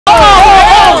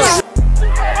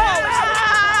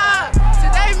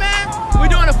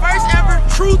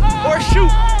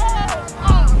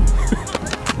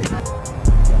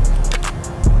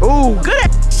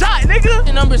nigga.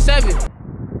 Question number 7.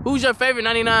 Who's your favorite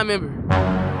 99 member?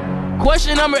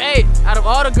 Question number 8. Out of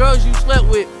all the girls you slept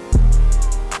with,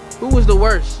 who was the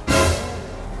worst?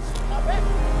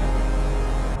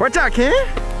 Watch out, Ken.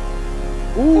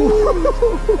 Ooh. Look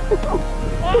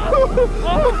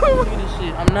at this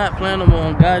shit. I'm not playing no more.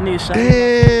 On God needs shot.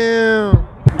 Damn.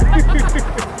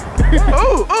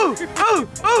 Ooh.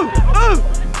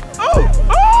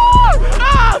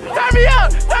 Turn me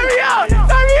up.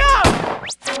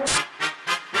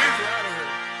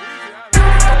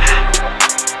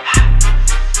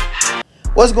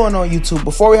 What's going on, YouTube?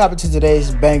 Before we hop into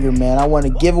today's banger, man, I want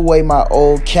to give away my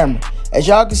old camera. As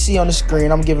y'all can see on the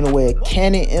screen, I'm giving away a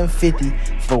Canon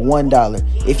M50 for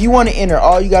 $1. If you want to enter,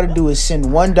 all you got to do is send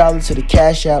 $1 to the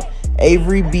Cash App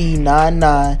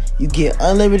Averyb99. You get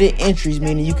unlimited entries,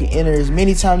 meaning you can enter as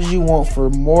many times as you want for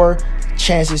more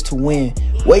chances to win.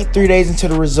 Wait 3 days until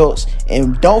the results,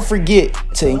 and don't forget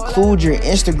to include your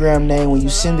Instagram name when you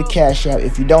send the Cash App.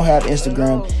 If you don't have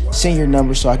Instagram, send your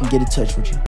number so I can get in touch with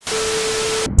you.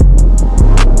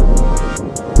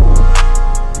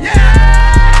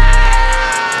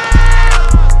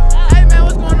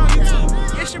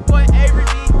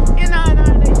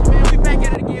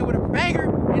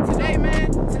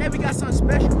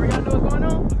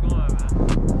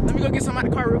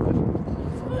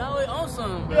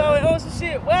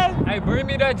 Hey, bring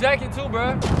me that jacket too,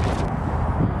 bro.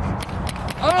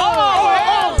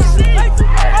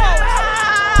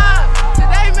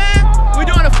 Today, man, we're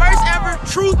doing the first ever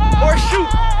truth or shoot.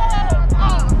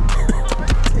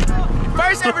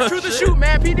 First ever truth or shoot,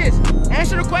 man. P this.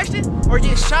 Answer the question or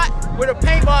get shot with a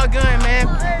paintball gun, man.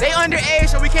 They underage,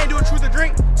 so we can't do a truth or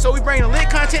drink. So we bring the lit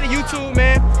content to YouTube,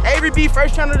 man. Averyb,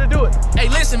 first channel to do it. Hey,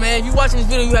 listen, man. If you watching this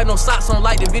video, you have no socks on,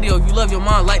 like the video. If you love your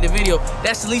mom, like the video.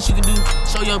 That's the least you can do.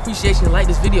 Show your appreciation and like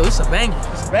this video. It's a banger.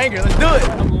 It's a banger. Let's do it.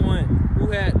 Number 1,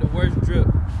 who had the worst drip?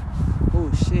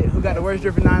 Oh shit, who got the worst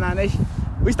drip in 99 Nation?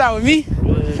 We start with me.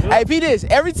 Hey, P this.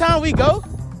 Every time we go,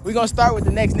 we gonna start with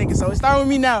the next nigga. So start with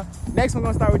me now. Next one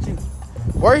gonna start with you.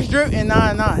 Worst drip in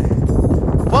 99.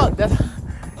 Fuck, that's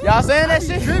y'all saying that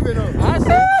shit? Dripping though. I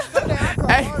said.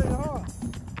 Hey.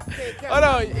 Hold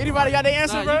on, anybody got their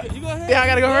answer, bro? You go ahead. Yeah, I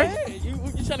gotta go first. You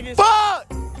trying to get Fuck!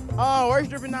 Oh, worst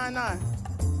drip in 99.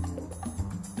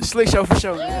 Slick show for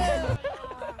sure. He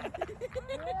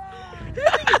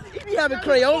be having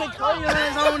Crayola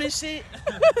crayons on and shit.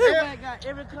 Everybody got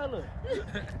every color.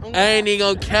 I ain't even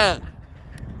gonna cap.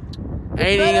 I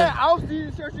ain't even gonna. I'll see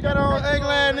the shirt you got on,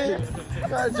 England.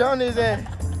 Got Johnny's ass.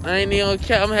 I ain't even gonna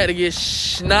cap. I'm gonna have to get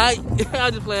sniped.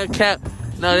 I just playing cap.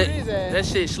 No, that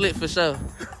shit slick for sure.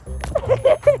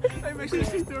 Hey, make sure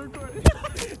she's still recording.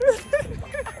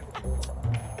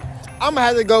 I'm gonna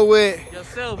have to go with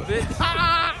Yourself, bitch.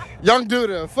 Young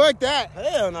Duda. Fuck that.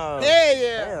 Hell no.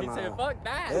 Yeah. He said, fuck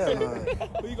that. Hell no.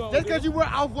 Just because you wear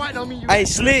off-white don't mean you. Hey,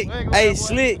 Slick. Hey,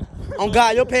 Slick. On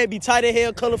God, your pants be tight as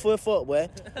hell, colorful as fuck, boy.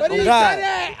 On God.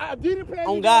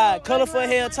 On God, colorful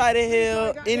hair, tight as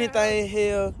hell, anything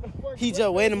hell. He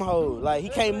just wear them hoes. Like, he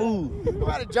can't move.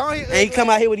 And he come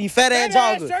out here with these fat ass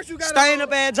joggers. Stained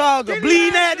up ass jogger.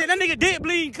 Bleeding ass. That nigga dick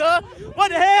bleed, cuz. What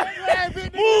the hell?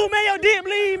 Move, man, your dick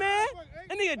bleed, man.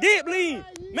 That nigga dick bleed.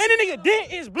 Man, that nigga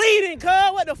dick is bleeding,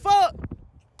 cuz. What the fuck?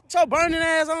 What's your burning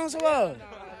ass on, so what?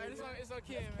 It's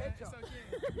okay, man. It's okay.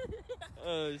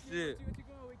 Oh shit.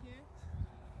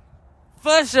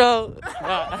 For sure.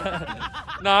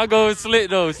 Nah, I go with Slick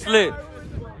though. Slick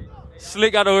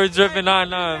got the worst drip in 99,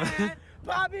 man.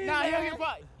 Nah, he don't get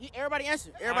popped. Everybody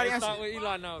answer. Everybody answer. Start with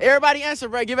Eli now. Everybody answer,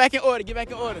 bro. Get back in order. Get back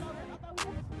in order.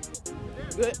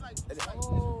 Good.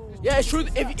 Yeah, it's true.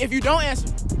 If you don't answer.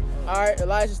 All right,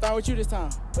 Elijah, start with you this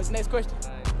time. What's the next question?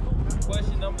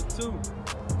 Question number 2.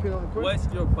 What's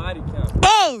your body count?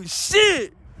 Oh,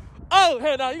 shit. Oh,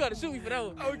 hell no, you gotta shoot me for that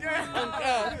one. Okay.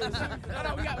 Hold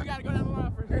on, we gotta go down the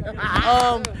line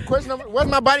first. Question number. What's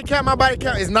my body count? My body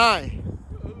count is 9.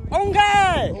 On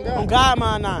God. On God,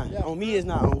 mine 9. Yeah. On me, it's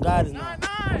 9. On God, it's 9.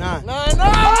 9.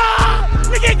 Oh!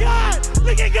 Look at God!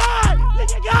 Look at God!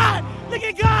 Look at God! Look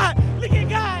at God! Look at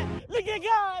God! Look at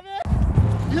God, man!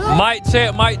 Yeah. Mic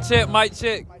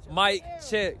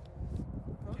check.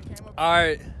 All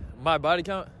right, my body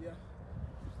count? Yeah.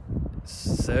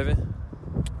 7.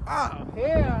 Oh,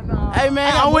 hell no. Hey,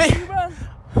 man, I'm with you, bro.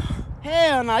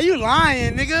 Hell no, you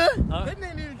lying, nigga.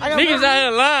 Niggas out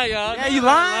here lying, y'all. Yeah, you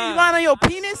lying? You lying on your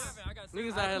penis?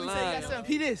 Niggas out here lying.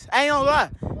 Penis. I ain't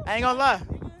gonna lie.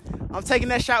 I'm taking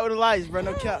that shot with Elijah, bro.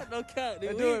 No cap. No cap, dude.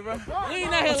 Let's do it, bro. We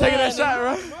ain't out here I'm taking lying, that shot,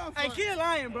 bro. Hey, kid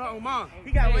lying, bro. On mom.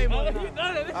 He got way more than You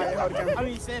know that. All right, hold the camera. I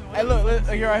mean, 7. Hey, look,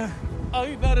 you're right here. Oh,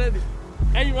 you know that.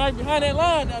 Hey, you right behind that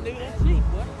line now, nigga. That's cheap,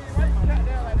 boy.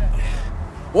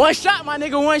 One shot, my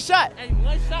nigga, one shot. Hey,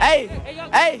 one shot. Hey,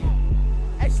 y'all hey.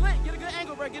 Hey, Slick, get a good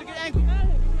angle, bro. Get a good angle.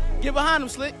 Get behind him,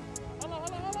 Slick. Hold on.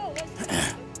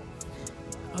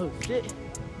 Oh, shit.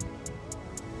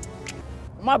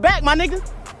 My back, my nigga.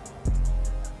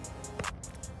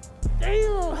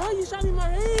 Damn, how you shot me in my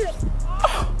head?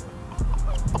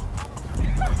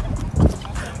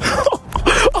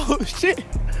 Oh, shit.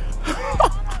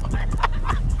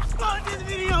 Fuck this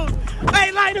video.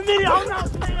 Hey, like the video. I'm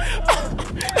not playing.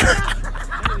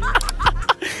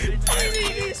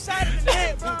 He shot in the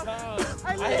head, bro.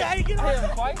 Hey, get on.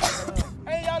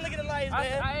 Hey, y'all look at the lights,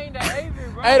 man. I ain't that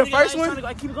Averyb, bro. Hey, the first one,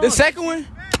 the second one.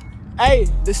 Hey,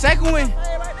 the second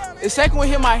one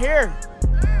hit my hair.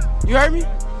 You heard me?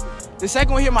 The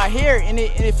second one hit my hair and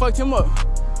it fucked him up.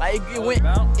 Like it went,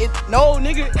 no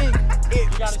nigga,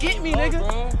 it skipped me, nigga.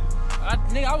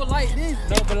 Nigga, I would like this.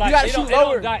 No, but like, You gotta shoot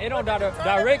lower. It don't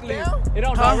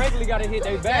directly gotta hit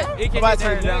their back. It can hit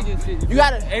their legs and shit. You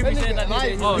gotta, Averyb said that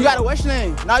hit their you gotta, what's your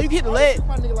name? Now you can hit the leg.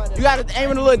 You gotta aim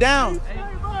it a little down.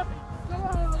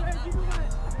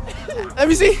 Let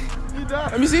me see.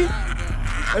 Let me see.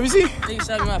 Let me see. Nigga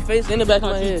shot me in my face, in the back of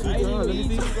my head. Let me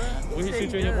see. When he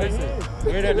shoot you in your face,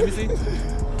 where that? Let me see. Is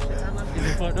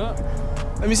it fucked up?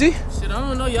 Let me see. Shit, I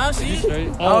don't know. Y'all see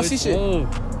it? I don't see shit.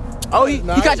 Oh, he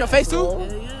got your face too?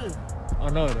 Yeah. I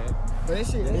know that. That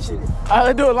shit. All right,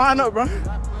 let's do it. Line up, bro.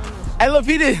 Hey, look,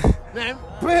 P did. Man,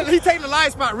 he taking the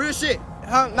live spot, real shit.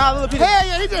 Nah, look, P did. Hell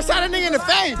yeah, he just shot a nigga in the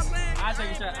face. I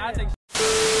take a shot. Look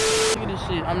at this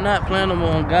shit. I'm not playing no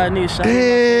more on God. Nigga shot.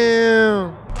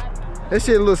 Damn. That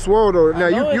shit a little swole though. Now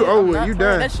you over it. You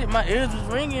done. That shit, my ears was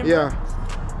ringing. Bro.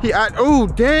 Yeah. Oh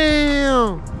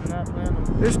damn. I'm not playing no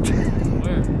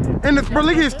more. And bro,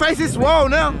 look at his face. It's swole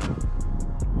now.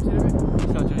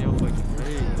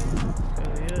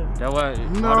 That why?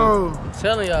 No. I'm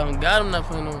telling y'all, on God, I'm not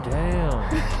playing no more.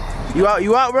 Damn. You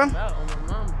out, bro? I'm out on my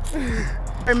mama.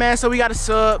 Hey, man, so we got a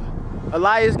sub.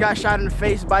 Elias got shot in the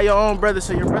face by your own brother,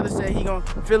 so your brother said he gonna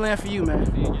fill in for you, man.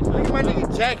 Look at my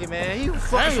nigga jacket, man. He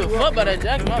I ain't give a fuck about that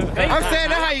jacket. My face. I'm saying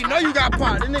that how you know you got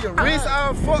popped. This nigga wrist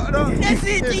all fucked up. That's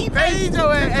it, G. Face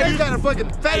your ass. And you got a fucking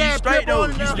fat ass pimp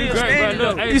on it now. You great, bro.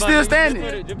 Look, You still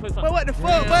standing? But what the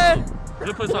fuck, man?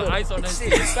 Just put some ice on that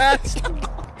shit.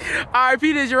 All right,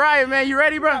 Peter, Uriah, man. You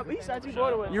ready, bro?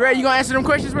 You ready? You gonna answer them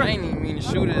questions, bro? I ain't even mean to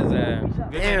shoot his ass.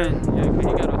 Damn. Yeah, cause he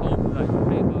got a whole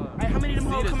Hey, how many of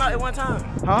them hoes come out at one time?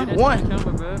 Huh? One.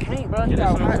 Can't, bro. He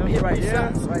got hit right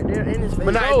there. Right there in his face.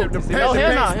 But now the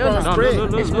hell no.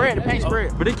 spread. It's spread. The paint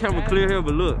spread. But the camera clear here,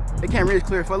 but look. The camera is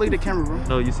clear. Look at the camera, bro.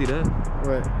 No, you see that?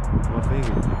 What? My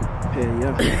finger. Hell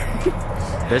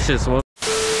yeah. That shit swole.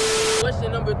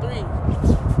 Question number 3.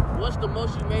 What's the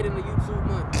most you made in a YouTube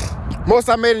month? Most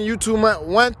I made in YouTube month,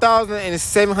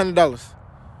 $1,700.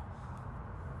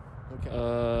 Okay.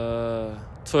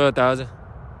 12,000.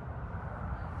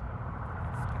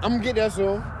 I'm gonna get that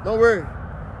soon. Don't worry.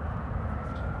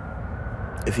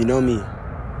 If you know me,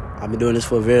 I've been doing this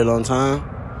for a very long time,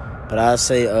 but I'd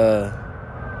say 8.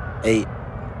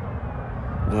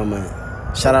 Oh man,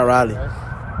 shout out Riley. Yeah,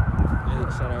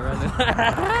 shout out Riley.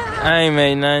 I ain't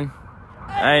made none.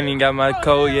 I ain't even got my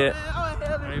code yet.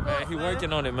 Hey man, he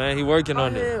working on it, man. He working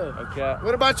on it. Okay.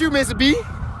 What about you, Mr. B?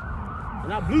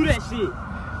 And I blew that shit.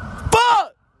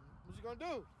 Fuck! What you gonna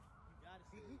do?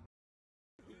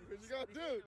 What you gonna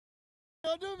do?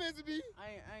 What you gonna do, Mr. B? I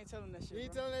ain't telling that shit. You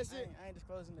ain't telling that shit? I ain't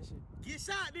disclosing that shit. Get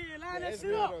shot then. Line that That's shit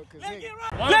real up. though, 'cause Let's nigga- get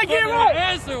right. Let's get right.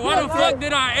 Answer. Why the fuck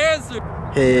did I answer?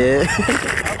 Yeah.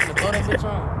 Throw that bitch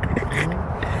on.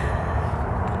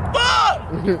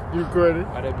 You credit?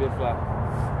 Why that bitch fly?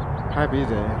 Happy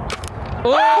his ass.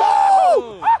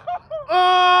 Oh! Oh!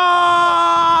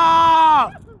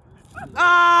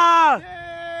 Ah!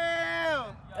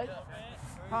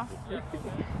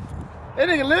 That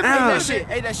nigga living That shit.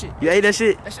 Ate that shit. You ate that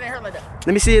shit? That shit ain't hurt like that.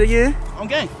 Let me see it again. On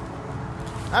gang.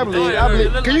 I believe.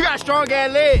 Cause you got strong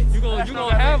ass legs. You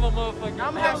gonna have a motherfucker. I'm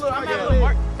gonna have a little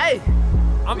mark. Hey,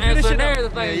 I'm do this answering shit,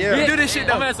 everything. Yeah. we do this shit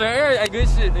though. I'm answering everything. Good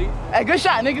shit, nigga. Hey, good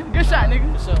shot, nigga. Good shot,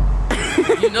 nigga. So,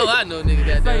 you know I know nigga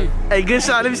goddamn. Hey, good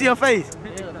shot. Let me see your face.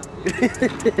 Alright,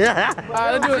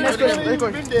 let's do it. Next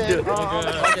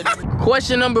question.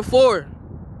 Question number 4.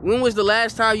 When was the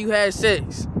last time you had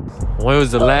sex? When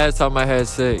was the last time I had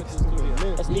sex?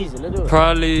 That's easy. Let's do it.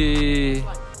 Probably.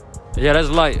 Yeah, that's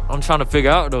light. I'm trying to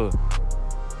figure out though.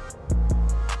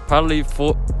 Probably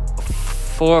 4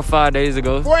 or 5 days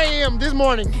ago. 4 a.m. this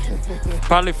morning.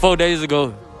 Probably 4 days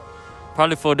ago.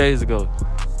 Probably 4 days ago.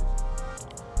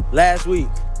 Last week,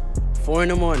 4 in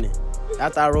the morning,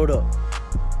 after I rolled up.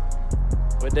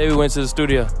 What day we went to the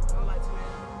studio?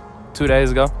 2 days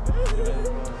ago. 2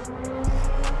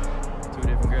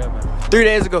 different girls, man. 3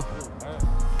 days ago.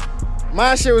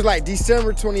 My shit was like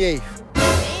December 28th.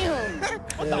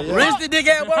 Rich the dick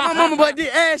ass boy. My mama but did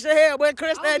ass your hair, boy.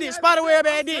 Crest that dick. Spiderweb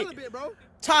ass dick.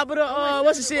 Top of the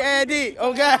what's the shit ass dick?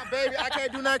 Oh God, Baby, I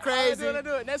can't do nothing crazy. do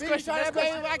it. Next question. Next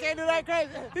question. I can't do that crazy.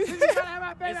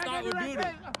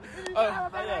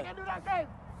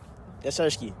 That's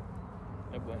Hershey.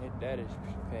 That is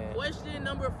bad. Question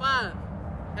number 5.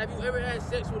 Have you ever had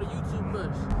sex with a YouTube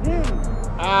crush?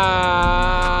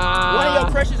 One of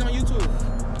your crushes on YouTube.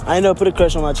 I ain't never put a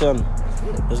crush on my channel.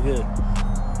 That's good.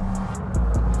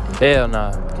 Hell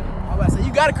nah. I'm about to say,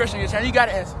 you got a crush on your channel. You got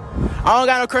to answer. I don't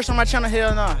got no crush on my channel.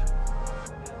 Hell no.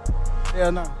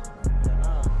 Hell no.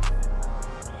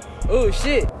 Oh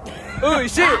shit. Oh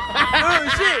shit. Oh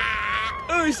shit.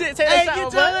 Oh shit. Take that shot, my boy.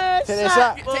 Take that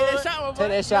shot. Take that shot, my boy. Take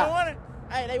that shot. You don't want it?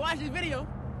 Hey, they watch this video.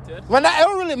 Well, it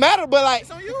don't really matter, but like,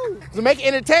 It's on you. to make it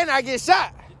entertaining, I get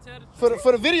shot for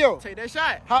the video. Take that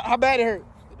shot. How bad it hurt?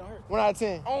 It don't hurt. 1 out of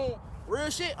 10. On real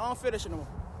shit, I don't feel that shit no more.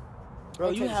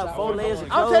 Bro, you have 4 layers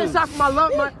of I'm taking clothes. shot for my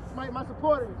love, my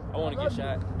supporters. I want to get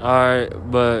shot. All right,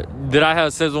 but did I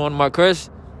have sex with one of my crush?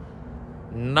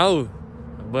 No,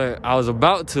 but I was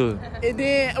about to. And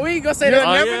then we ain't gonna say that.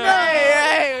 never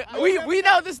Hey, know. hey, we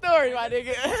know the story, my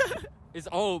nigga. It's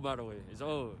old, by the way. It's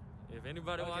old. If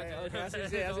anybody wants it, Okay, I see what you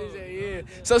said, I see what you said, yeah.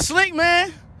 So Slick,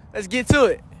 man, let's get to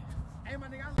it. Hey,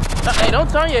 don't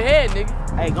turn your head, nigga.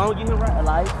 Hey, go and get him right,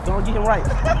 Elias. Go and get him right.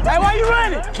 Hey, why you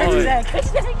running? Catch his ass. Catch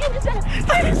his ass. Catch his ass.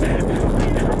 Catch his ass.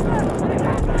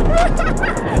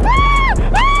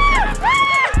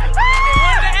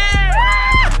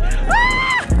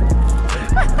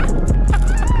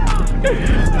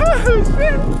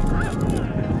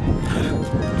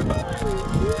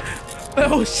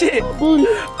 Oh shit! Oh!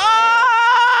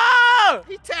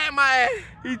 He tagged my ass.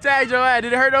 He tagged your ass.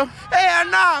 Did it hurt though? Hell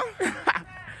no.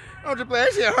 Don't just play.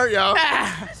 That shit hurt, y'all.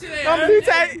 He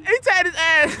tagged his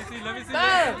ass. let me see.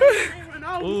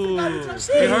 Ooh,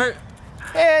 it hurt.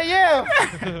 Hell yeah.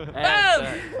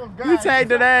 You tagged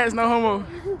that ass, no homo.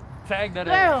 Tag that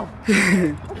ass.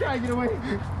 I'm trying to get away.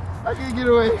 I can't get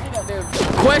away.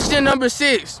 Question number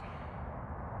 6.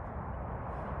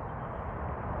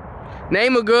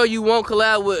 Name a girl you won't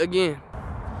collab with again.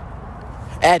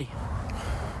 Addy.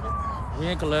 You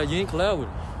ain't collab with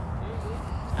her.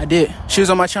 I did. She was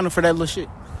on my channel for that little shit.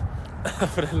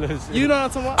 For that little shit. You know what I'm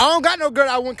talking about? I don't got no girl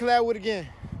I wouldn't collab with again.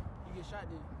 You get shot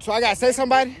then. So I gotta say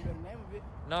somebody?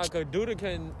 Nah, cause Duda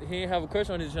he ain't have a crush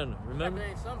on his channel. Remember?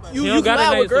 You He don't gotta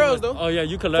collab name with girls somebody. though. Oh yeah,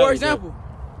 you collab. For with girls. example,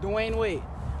 Dwayne Wade.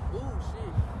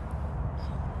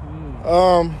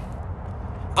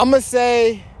 I'ma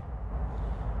say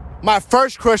my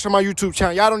first crush on my YouTube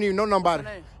channel. Y'all don't even know nothing about What's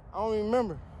her it. name? I don't even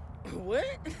remember. What?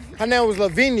 Her name was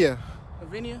Lavinia.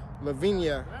 Lavinia?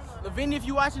 Lavinia. Lavinia, if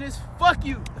you watching this, fuck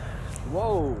you.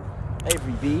 Whoa.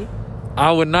 Averyb.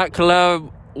 I would not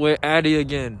collab with Addie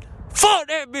again. Fuck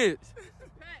that bitch.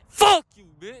 Fuck you,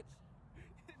 bitch.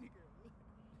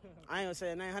 I ain't gonna say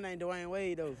her name. Her name Dwayne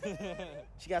Wade though.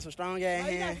 She got some strong ass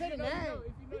hands.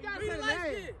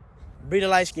 Breed the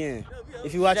light skin.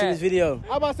 If you watching this video,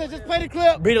 I'm about to say, just play the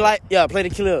clip. breed the light. Yeah, play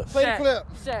the clip. Play the clip.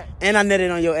 And I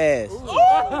netted on your ass.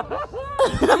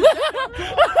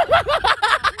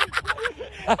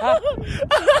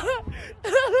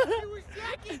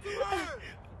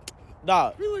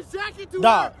 Dog. He was jacking to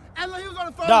Dog. her. And like he was on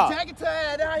the phone Dog. jacking to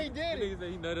her. That's how he did it. He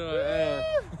said he nutted on her ass.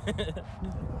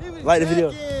 He was Like the video.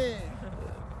 jacking.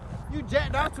 You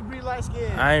jacked out to be light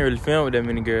skinned. I ain't really filmed with that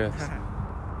many girls.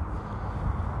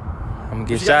 I'm gonna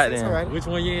get shot then. Which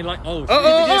one you ain't like? Oh, shit. You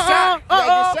get shot. You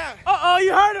gotta get shot.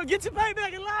 You heard him. Get your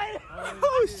payback and lie.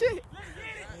 Oh shit.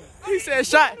 He said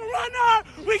shot. Run now.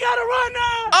 We gotta run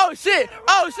now. Oh shit.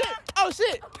 Oh shit. Oh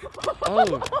shit. Oh.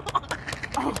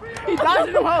 He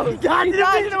dodging them hoes. He dodging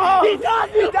them hoes. He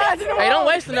dodging them Hey, don't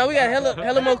waste it now. We got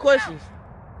hella more questions.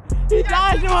 He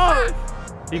dodged them hoes.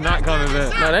 He not coming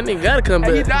back. No, that nigga gotta come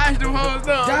Hey, he back. dodged them hoes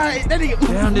though. That nigga.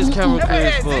 Damn, this camera clear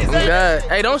as fuck. Oh, God.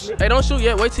 Hey, don't shoot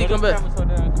yet. Wait till you come back. You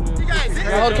guys did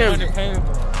it. Hold the camera.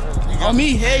 On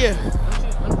me, hell yeah.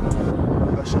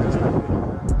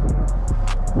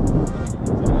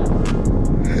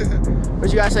 What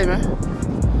you gotta say, man? I'm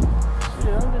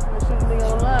just gonna shoot a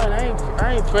nigga online. I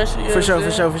ain't pressure yet. For sure.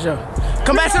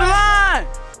 Come back to the line.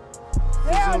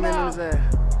 Hell Zoom in no. on his ass.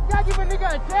 You gotta give a nigga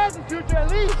a chance to shoot you at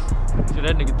least. Shoot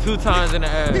that nigga 2 times in the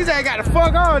ass. He said got the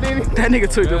fuck on, didn't he? That nigga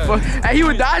took the fuck. Hey, he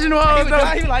was dodging the hoes though.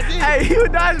 He was like this. Hey, he was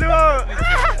dodging the hoes.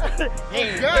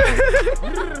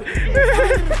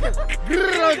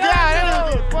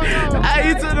 Hey,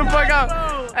 you took the fuck out.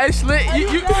 Hey, Slick,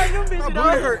 you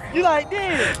hurt. You like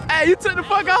this? Hey, you took the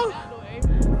fuck out.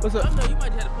 What's up? I know you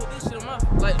might have to put this shit on my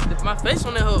like my face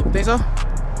on that hoe. Think so?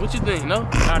 What you think? No?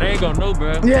 Nah, they ain't gonna know,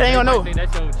 bro. Yeah, they ain't gonna know. Think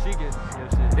that's your chicken.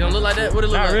 It don't look like that? What it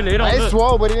look Not like? really. It don't It's look.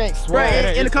 swole, but it ain't swole.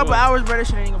 Right, in a couple hours, bro, that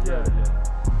shit ain't gonna be right.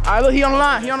 All right, look, he on the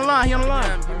line. He on the line. He on the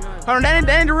line. Hold on, that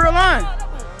ain't the real line.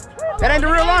 That ain't the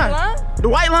real line. The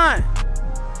white line.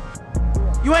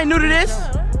 You ain't new to this?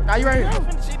 Nah, you right here.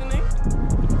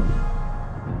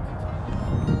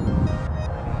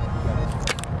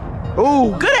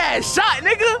 Ooh, good ass shot,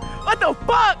 nigga. What the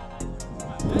fuck?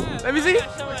 Let me see.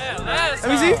 Let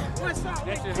me see.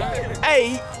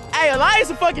 Hey, Elias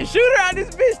a fucking shooter out this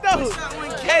bitch though.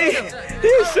 Hey, he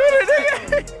a shooter,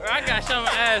 nigga. I got shot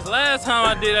my ass last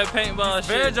time I did that paintball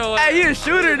shit. Hey, he a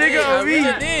shooter, nigga, on me.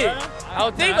 I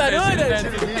was thinking about doing that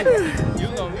shit. You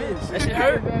gonna miss. That shit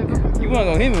hurt. You wasn't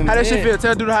gonna hit me. How that shit feel?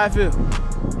 Tell dude how it feel.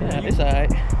 Yeah, it's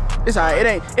alright. It's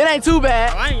alright. It ain't too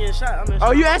bad. I ain't getting shot. I'm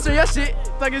Oh, you answer your shit.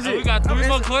 Like it's We it. got 3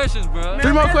 more questions, bro.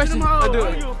 3 more questions. Let's do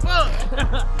it.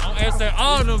 I'm answering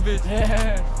all them bitches.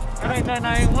 There ain't nothing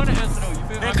I ain't want to answer though. You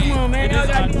feel me? Come on, man. It is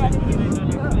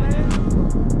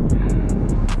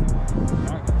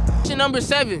Question number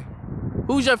 7.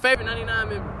 Who's your favorite 99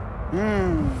 member?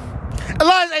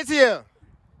 Elias ATL.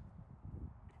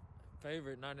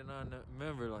 favorite 99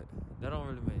 member, like, that don't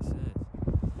really make sense.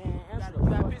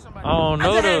 I don't I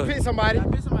know just had to though. pick somebody.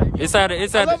 It's out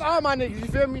of, I love all my niggas. You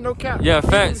feel me? No cap. yeah,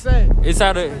 facts. You It's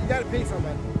out of, gotta pick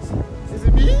somebody. Is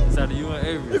it me? it's out of you and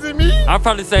Avery. Is it me? I'd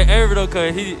probably say Avery though,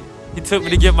 cause he took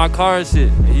me to get my car and shit.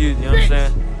 And you know what I'm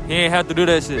saying? He ain't have to do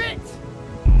that shit.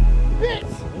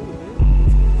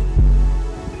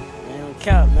 Man,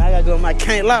 cap, man. I gotta go with my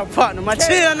can't lie partner, my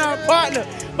chill now partner,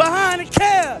 behind the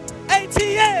cab,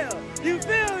 ATL. You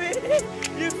feel me?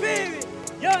 You feel me?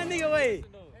 Young nigga way.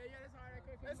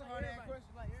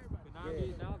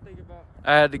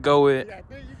 I had to go with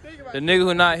the nigga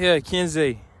who not here,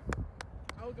 Kenzie.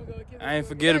 I ain't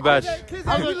forget about you.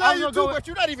 I was gonna you too, but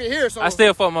you're not even here, so I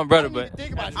still fuck my brother, but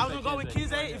think about I was gonna go with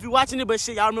Kenzie if you watching it, but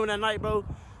shit, y'all remember that night, bro?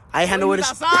 I ain't had Oh, nowhere to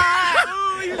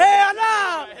Hell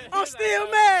no! I'm still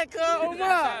mad, cuz. Oh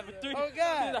my. Oh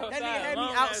God. That nigga had me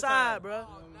outside, bro.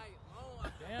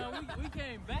 we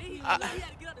came back.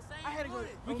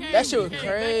 That shit was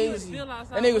crazy.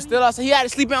 That nigga was still outside. He had to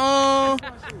sleep in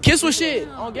Kiss with shit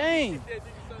on game.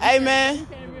 Hey man,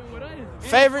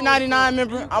 favorite 99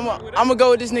 member. I'm gonna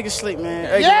go with this nigga sleep,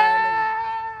 man. Yeah.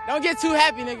 Don't get too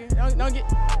happy, nigga. Don't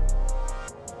get.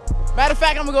 Matter of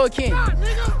fact, I'm gonna go with King.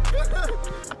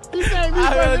 You saying me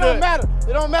first, it don't matter.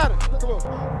 It don't matter. Come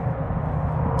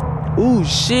on. Ooh,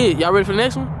 shit. Y'all ready for the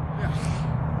next one?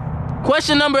 Yeah.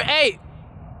 Question number 8.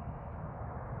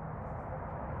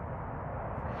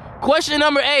 Question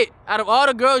number 8. Out of all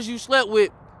the girls you slept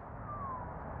with,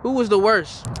 who was the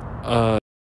worst?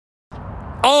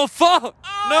 Oh fuck!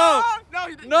 No!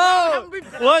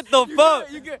 What the fuck?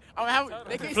 You good?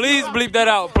 Please bleep that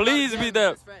out. Please bleep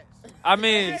that. I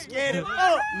mean,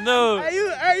 no.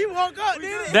 Hey, you woke up,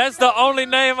 did it? That's the only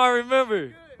name I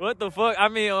remember. What the fuck? I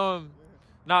mean,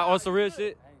 nah, on some real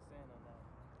shit.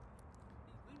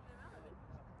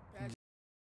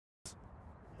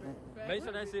 Make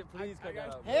sure that shit please come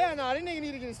out. Hell no, this nigga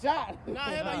need to get a shot. Nah,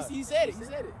 hell no, he said it. He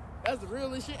said it. That's the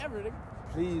realest shit ever, nigga.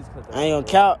 Please cut that. I ain't gonna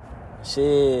count.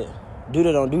 Shit. Do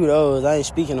that, don't do those. I ain't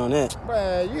speaking on that.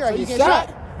 Bruh, you gotta So get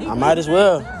shot. I might as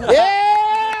well.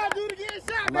 Yeah, do it again,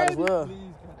 shot, Might as baby. well. I got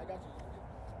you.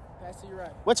 Pass to your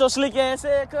right. What your slick ass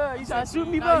said, cuz? You trying to shoot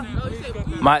me, bro?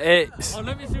 my ex. Oh,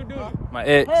 let me shoot dude. My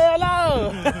ex. Hell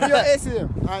no. Your ex here.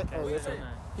 All right.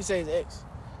 He said his ex.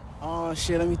 Oh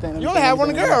shit, let me think. You only have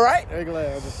one girl, right?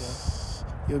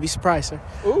 You'll be surprised, sir.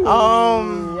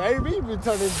 Ooh. AB been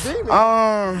turning demon.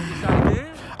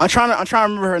 I'm trying to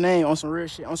remember her name on some real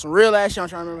shit. On some real ass shit, I'm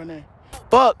trying to remember her name.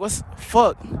 Fuck,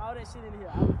 Fuck. All that shit in here.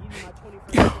 I will give you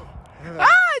my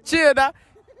 21st. Chill, dog.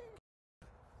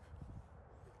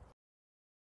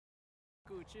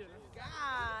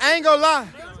 I ain't gonna lie.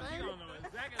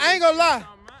 I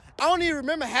don't even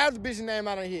remember half the bitch's name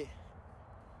out of here.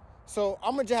 So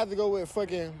I'm gonna just have to go with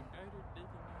fucking.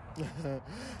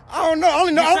 I don't know.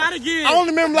 I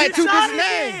only remember like 2 bitches'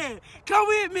 names. Come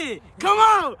with me. Come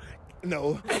on.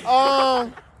 No. He said he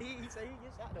get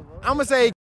shot though, bro. I'm gonna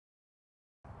say.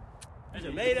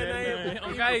 You made that name.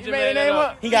 Okay, You made that name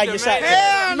up. He gotta get shot.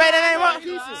 You made that name up.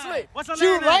 Slick. What's her She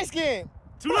was name? light skinned.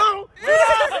 Too long.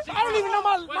 I don't even know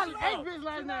my ex-bitch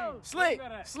last name.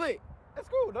 Slick. That's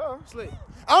cool, though. Slick.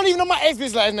 I don't even know my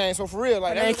ex-bitch last name, so for real,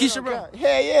 like. Man, that's Keisha, bro. count.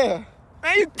 Hell yeah.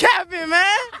 Man, you capping,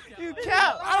 man. You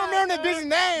cap. I don't remember that bitch's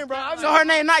name, bro. So her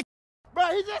name not. Bro,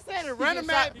 he just said it random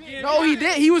ass bitch. No, he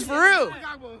did. He was for real.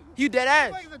 You dead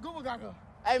ass. He's a Google gaga.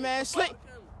 Hey, man, Slick.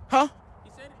 Huh?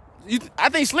 I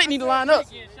think Slick need to line up.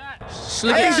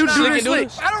 Slick Hell and nah. Duda and Slick.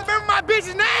 I don't remember my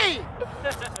bitch's name.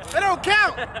 That don't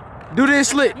count. Duda and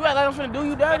Slick. You act like I'm finna do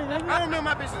you dirty, nigga. I don't remember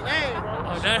my bitch's name, bro.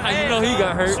 Oh, that's how you know he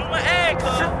got hurt. My ass,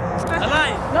 cuz. I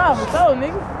like it. Nah, for sure,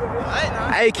 nigga.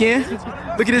 Hey, Ken.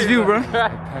 Look at this view, bro.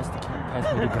 Pass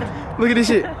me the gun. Look at this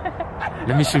shit.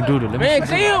 Let me shoot Duda. Let me Man, shoot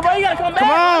chill, bro. You gotta come back. Come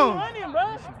on. Running,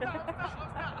 bro.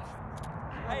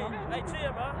 Hey,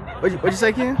 chill, bro. What you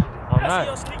say, Ken? I'm not.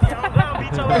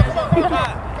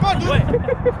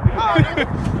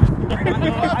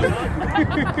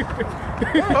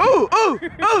 Ooh.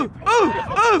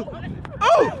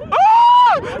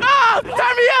 Ah!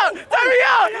 Turn me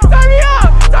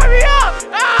out!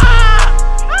 Ah!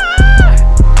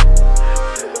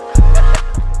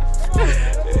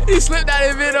 He slipped out of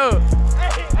the video.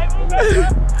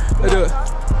 Let's do it.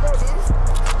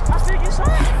 I still get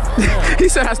shot. He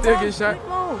said I still get shot.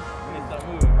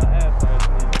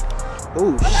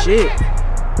 Oh shit.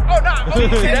 See,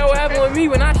 that what happened with me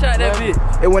when I shot that bitch.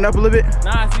 It went up a little bit.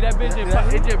 Nah, see that bitch,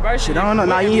 it just burst. Shit, I don't know.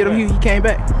 Nah, you hit him. He came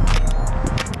back.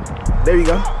 There you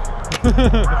go.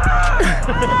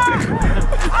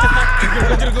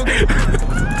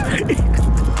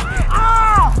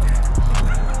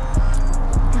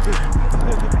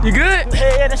 You good?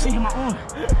 Yeah, that shit hit my arm.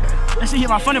 That shit hit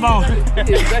my funny bone. He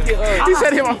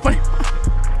said hit my funny.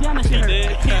 Damn, that shit hurt.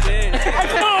 Hey,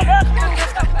 come on, bro.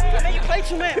 Man, you play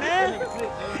too much, man.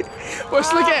 Where's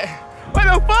Slick at? What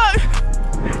the fuck?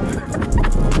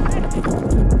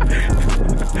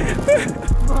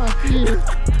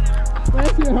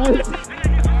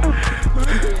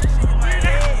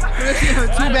 That shit hurt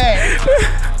too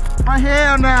bad. My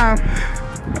hell nah.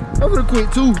 I'm gonna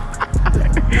quit too.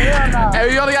 Hey,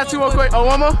 we only got 2 more quick. Oh,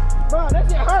 one more? Bro, that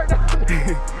shit hurt.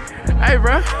 Hey,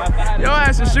 bro. Your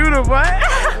ass a shooter, boy.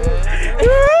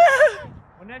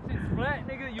 When that shit's flat,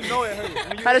 nigga, you know it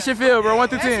hurts. How that shit feel, bro? 1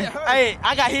 through 10. Hey,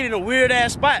 I got hit in a weird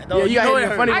ass spot, though. Yeah, you got hit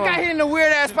in a funny I got hit in a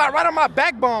weird ass spot right on my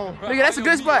backbone. Nigga, that's a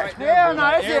good spot. Hell no,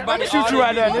 that shit. I'ma shoot you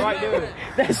right there, nigga.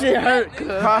 That shit hurt, cuz.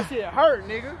 That shit hurt,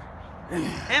 nigga.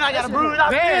 And I got a bruise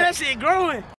out there. That shit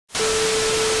growing.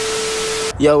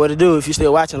 Yo, what to do? If you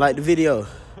still watching, like the video. You know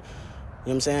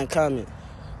what I'm saying? Comment.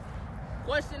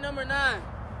 Question number 9.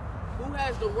 Who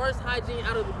has the worst hygiene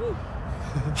out of the group?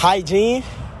 Hygiene.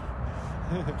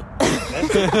 I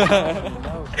take that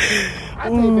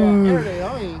every day.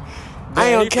 I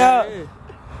ain't gonna count.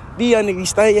 These young niggas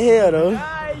stink your hair though.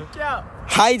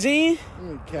 Hygiene?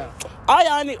 All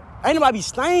y'all niggas, ain't nobody be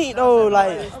stained though.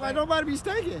 Like nobody be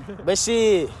stinking. but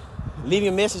shit, leaving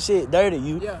your mess and shit dirty.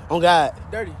 You on God.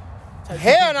 Dirty.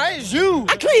 Hell no, it's you.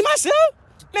 I clean myself.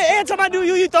 Man, every time I do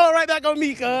you throw it right back on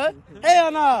me, cuz. Hell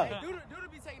no. Duda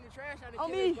be taking the trash out of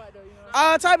On the me. spot, though, you know?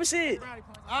 All type of shit.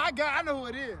 I know who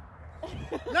it is.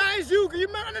 Nah, it's you, cause you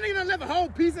remember that nigga done left a whole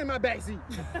piece in my backseat.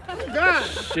 God.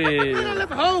 Shit. He done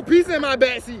left a whole piece in my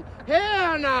backseat.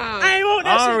 Hell nah. I ain't want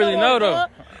that shit. I don't really know though.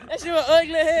 That shit was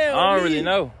ugly as hell. I don't really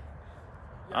know.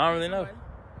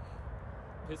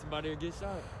 Hit somebody or get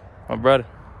shot. My brother.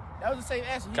 That was a safe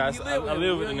answer. You I live with live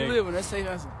him. with the You nigga. live with him. That's a safe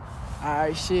answer. All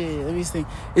right, shit. Let me think.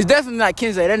 It's definitely not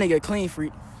Kenzay. That nigga a clean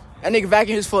freak. That nigga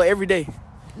vacuum his floor every day.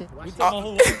 We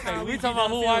talking about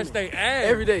who wash their ass.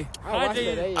 Every day.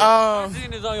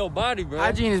 Hygiene is on your body, bro.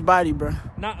 Hygiene is body, bro.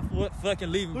 Not what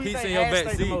fucking leaving Who you pizza in think your ass back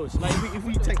stink the seat. most? Like if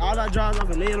we take all our drawers off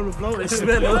and lay it on the floor and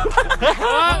smell it.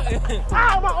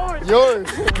 Yours.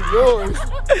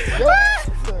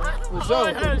 For sure.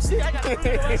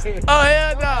 Oh,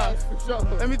 hell no. For sure.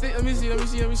 Let me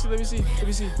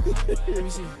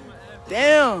see.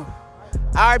 Damn.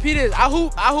 I repeat this. I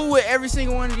hoop with every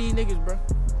single one of these niggas, bro.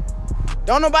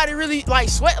 Don't nobody really like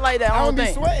sweat like that. I don't be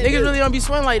think. sweating, Niggas dude. really don't be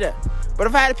sweating like that. But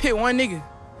if I had to pick one nigga,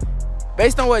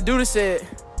 based on what Duda said,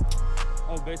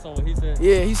 Oh, based on what he said.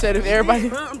 yeah, he said if everybody.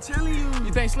 Bro, I'm telling you.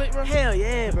 You think Slick, bro? Hell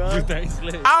yeah, bro. You think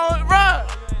slick? I don't, bro.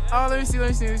 Oh, let me see. It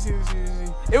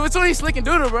was between Slick and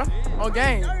Duda, bro. On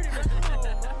game.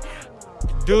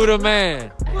 Duda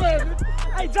man.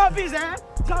 Hey, drop his ass.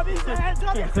 Drop his ass.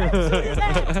 Shoot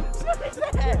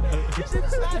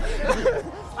his ass.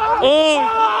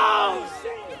 Oh.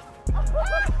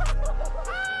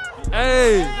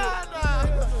 Hey.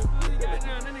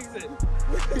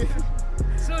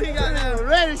 So he got that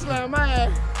ready slam my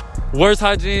ass. Worst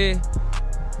hygiene.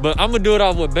 But I'm gonna do it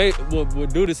off what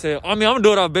Duda said. I mean, I'm gonna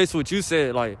do it off base what you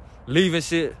said, like leaving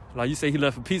shit. Like you say he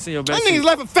left a piece in your back That seat. nigga's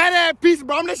left a fat ass piece,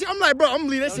 bro. I'm like, bro, I'm gonna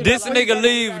leave that shit. This nigga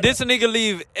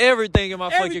leave everything in my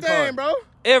fucking car. Everything, bro.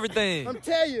 Everything. I'm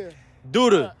telling you.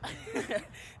 Duda.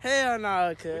 Hell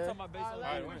no, cuz.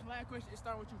 Last question. It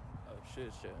start with you. Oh,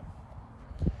 shit.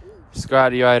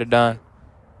 Scotty, you already done.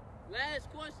 Last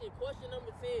question. Question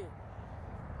number 10.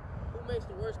 Who makes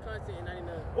the worst content in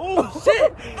 99? Oh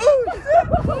shit!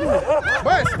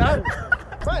 But stop it.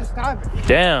 But stop it.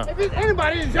 Damn. If it's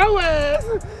anybody, it's your ass.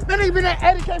 That nigga been at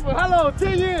 80K for how long?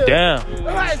 10 years. Damn.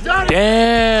 Like, Johnny.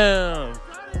 Damn.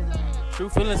 True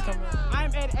feelings coming out.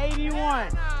 I'm at 81.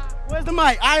 Where's the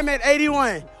mic? I'm at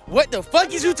 81. What the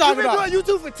fuck is you You've talking been about? doing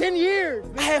YouTube for 10 years.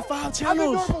 I had 5 I've been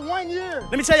doing channels. it for 1 year.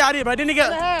 Let me tell y'all this, bro. This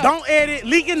nigga half. don't edit,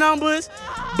 leaking numbers,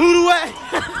 voodoo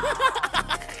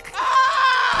ass.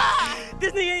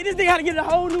 This nigga had to get a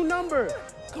whole new number.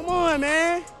 Come on,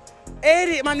 man.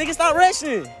 Edit, my nigga. Stop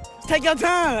rushing. Take your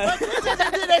time.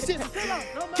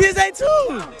 Kids ain't too.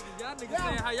 Y'all niggas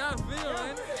saying how y'all feel,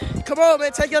 man. Come on,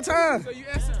 man. Take your time. So you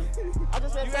answer.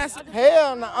 You answer.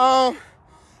 Hell no.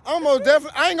 I'm most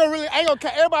definitely. I ain't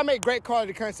gonna. Everybody make great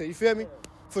quality content. You feel me?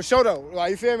 For sure though.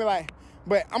 Like you feel me? Like,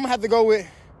 but I'm gonna have to go with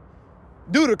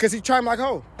Doodle because he tried me like a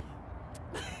hoe.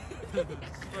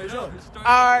 All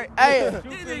right, hey,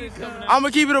 I'm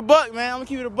gonna keep it a buck, man. I'm gonna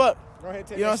keep it a buck. Go ahead,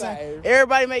 take You know what that I'm shot, saying? Avery.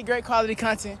 Everybody make great quality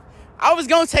content. I was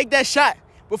gonna take that shot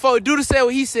before Duda said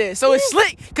what he said. So it's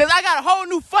slick, cause I got a whole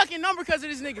new fucking number because of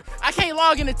this nigga. I can't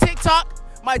log into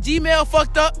TikTok. My Gmail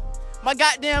fucked up. My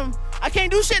goddamn, I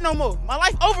can't do shit no more. My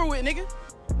life over with, nigga.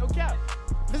 No cap.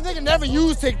 This nigga never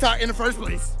used TikTok in the first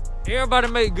place. Everybody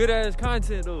make good ass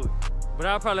content though, but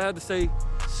I probably have to say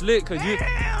slick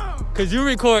cause you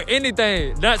record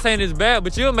anything. Not saying it's bad,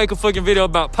 but you'll make a fucking video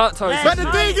about Pop Tarts. But the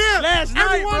thing is, Last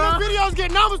every night, one of them videos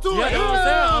get numbers to Yeah, it.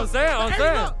 that's what I'm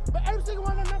saying. But every single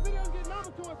one of them videos get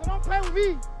numbers to it, so don't play with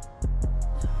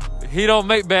me. He don't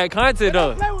make bad content though.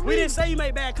 Don't play with We me. didn't say you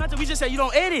make bad content. We just said you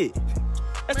don't edit.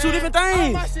 That's two Man, different all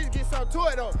things. my shit get something to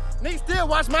it though. Niggas still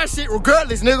watch my shit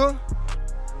regardless, nigga.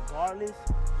 Regardless.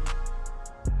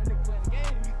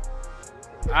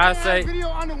 I ain't had say. a video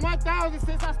under 1,000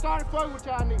 since I started fucking with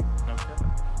y'all niggas. Okay.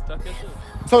 Talk your shit.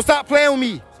 So stop playing with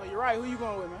me. So you're right. Who you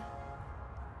going with, man?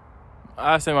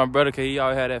 I say my brother, cause he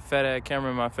always had that fat ass camera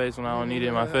in my face when I don't need it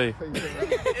in my face.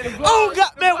 Oh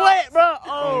God, man, what, bro?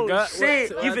 Oh God,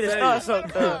 shit, what- you what I finna tell start you?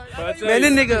 something. What I tell Man, you?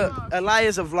 this nigga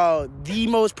Elias a vlog, the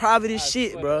most privatest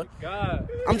shit, bro. God.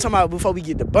 I'm talking about before we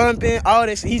get the bumping, all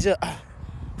that shit. He just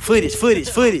footage.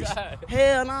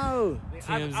 Hell no.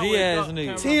 TMZ ass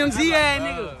nigga. TMZ ass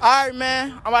nigga. All right,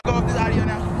 man. I'm about to go off this audio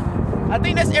now. I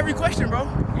think that's every question, bro.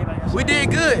 We did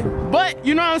good. But,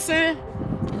 you know what I'm saying?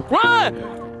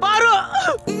 Run! Bottle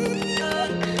up!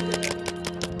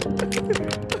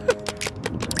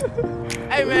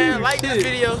 Hey, man, like this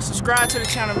video. Subscribe to the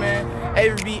channel, man.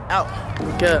 Averyb out.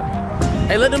 Yeah.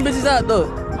 Hey, let them bitches out though.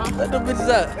 Let them bitches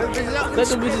out. Let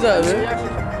them bitches out, man.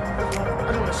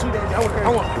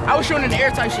 I was shooting in the air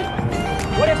type shit.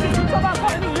 What that shit you talking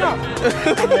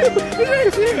about?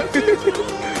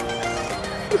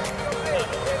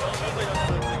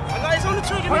 I got it on the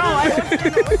trigger. Hold on, I ain't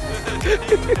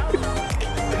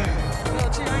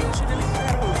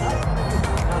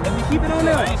Let me keep it on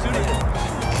there.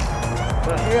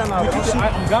 Hell no. I'm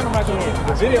gonna make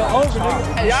the video over,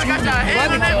 nigga. Hey, y'all got y'all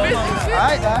hand on that bitch and shit.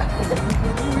 Alright, guys.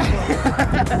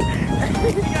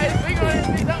 You got his finger on his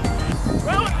feet.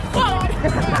 Bro,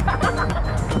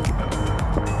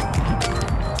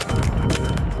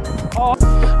 what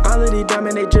All of these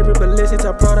diamonds, they drippin', but listen,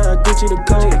 I brought her a Gucci to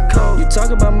go. You talk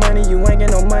about money, you ain't get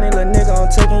no money, little nigga, I'm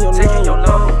taking your load.